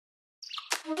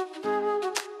What's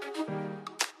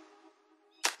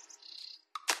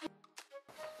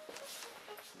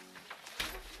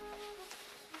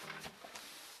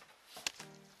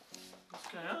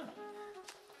going on?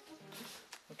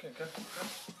 Okay, go.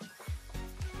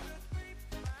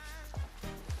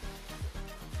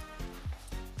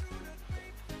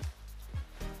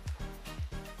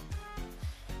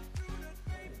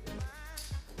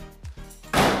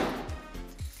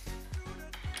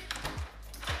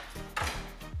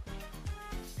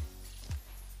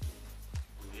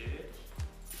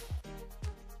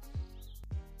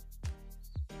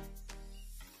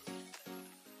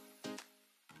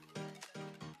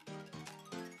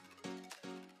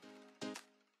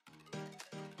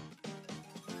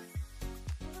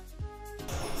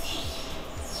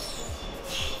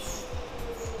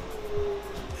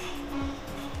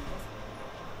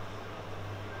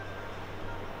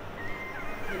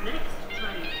 The next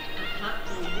train at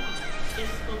platform 1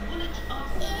 is the village of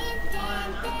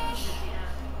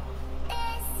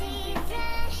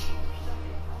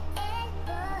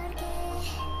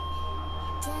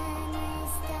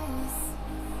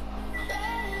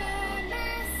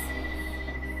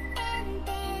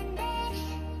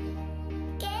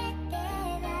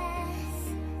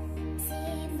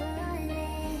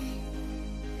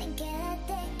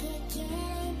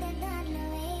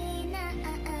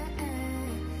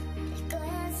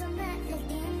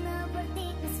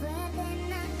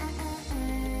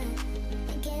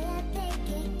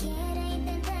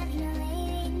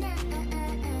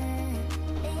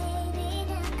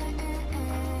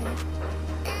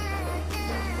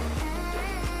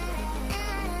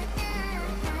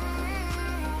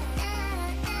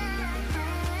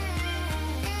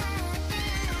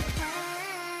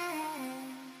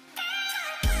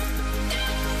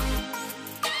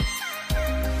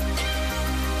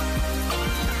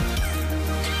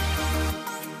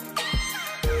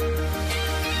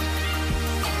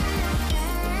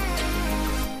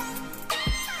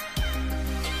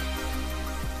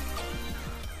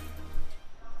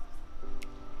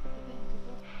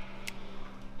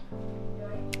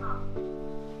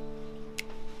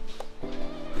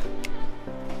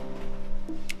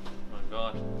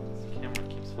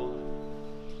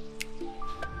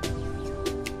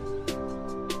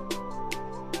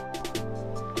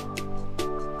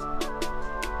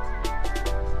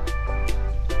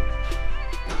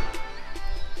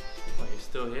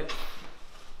Here.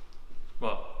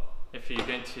 Well, if you're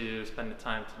going to spend the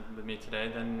time with me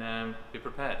today, then be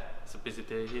prepared. It's a busy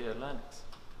day here at LearnX.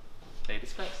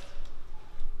 Ladies first.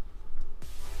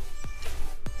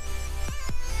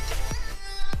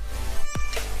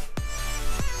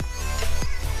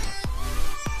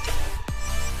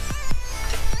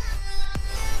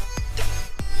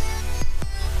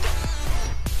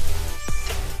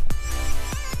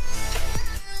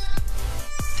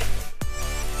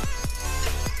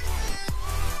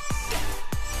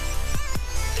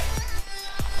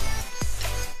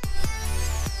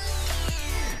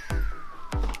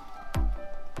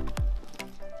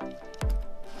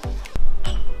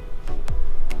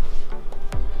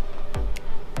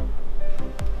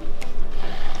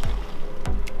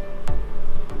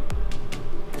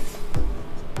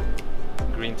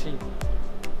 Green tea,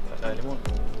 that early morning.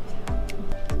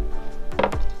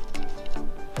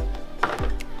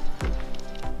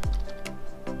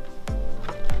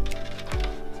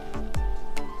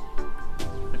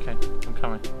 Okay, I'm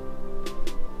coming.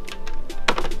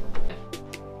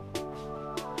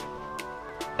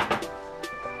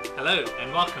 Hello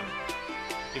and welcome.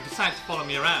 You've decided to follow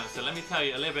me around, so let me tell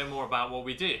you a little bit more about what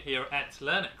we do here at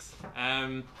LearnX.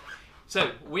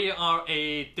 So we are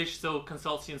a digital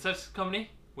consultancy and services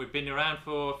company. We've been around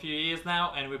for a few years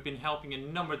now, and we've been helping a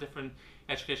number of different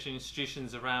education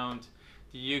institutions around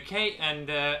the UK and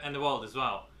the world as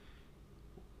well.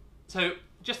 So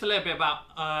just a little bit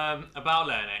about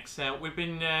LearnX.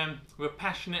 We're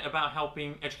passionate about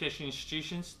helping education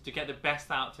institutions to get the best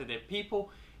out to their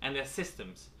people and their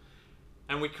systems,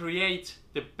 and we create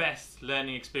the best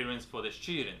learning experience for the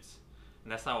students,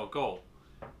 and that's our goal.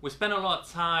 We spend a lot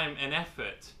of time and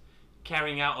effort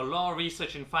carrying out a lot of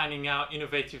research and finding out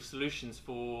innovative solutions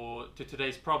to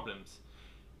today's problems.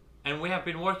 And we have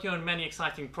been working on many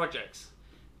exciting projects,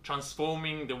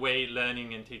 transforming the way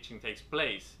learning and teaching takes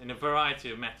place in a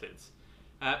variety of methods.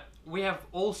 We have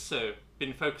also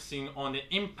been focusing on the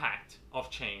impact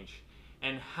of change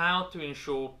and how to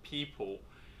ensure people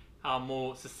are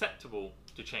more susceptible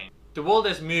to change. The world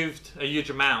has moved a huge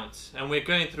amount, and we're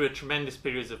going through a tremendous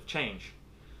period of change.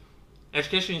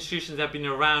 Education institutions have been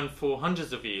around for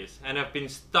hundreds of years and have been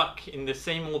stuck in the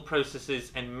same old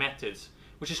processes and methods,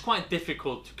 which is quite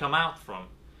difficult to come out from.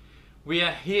 We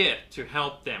are here to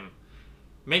help them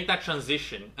make that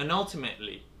transition and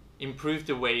ultimately improve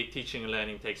the way teaching and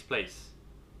learning takes place.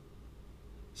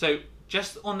 So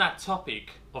just on that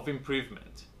topic of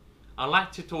improvement, I'd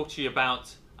like to talk to you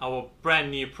about our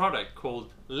brand new product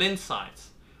called LInsights,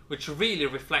 which really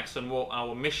reflects on what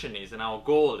our mission is and our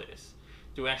goal is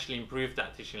to actually improve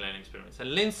that teaching and learning experience.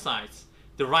 And LInsights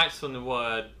derives from the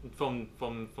word, from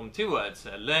two words,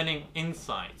 learning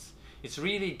insights. It's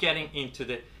really getting into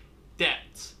the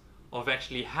depths of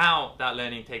actually how that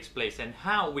learning takes place and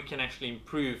how we can actually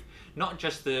improve not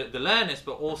just the learners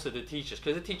but also the teachers,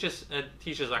 because the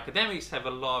teachers academics have a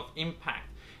lot of impact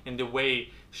in the way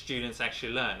students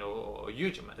actually learn, or a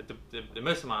huge amount, the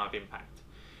most amount of impact.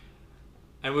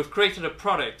 And we've created a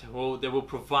product that will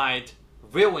provide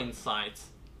real insights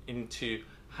into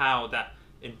how that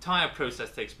entire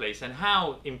process takes place and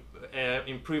how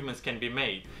improvements can be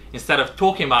made. Instead of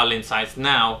talking about LInsights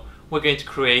now, we're going to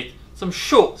create some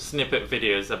short snippet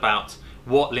videos about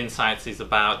what LInsights is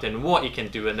about and what it can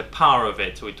do and the power of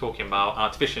it. So we're talking about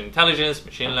artificial intelligence,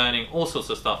 machine learning, all sorts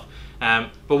of stuff. But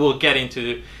we'll get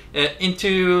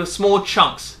into small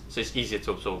chunks so it's easier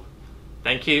to absorb.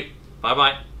 Thank you. Bye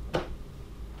bye.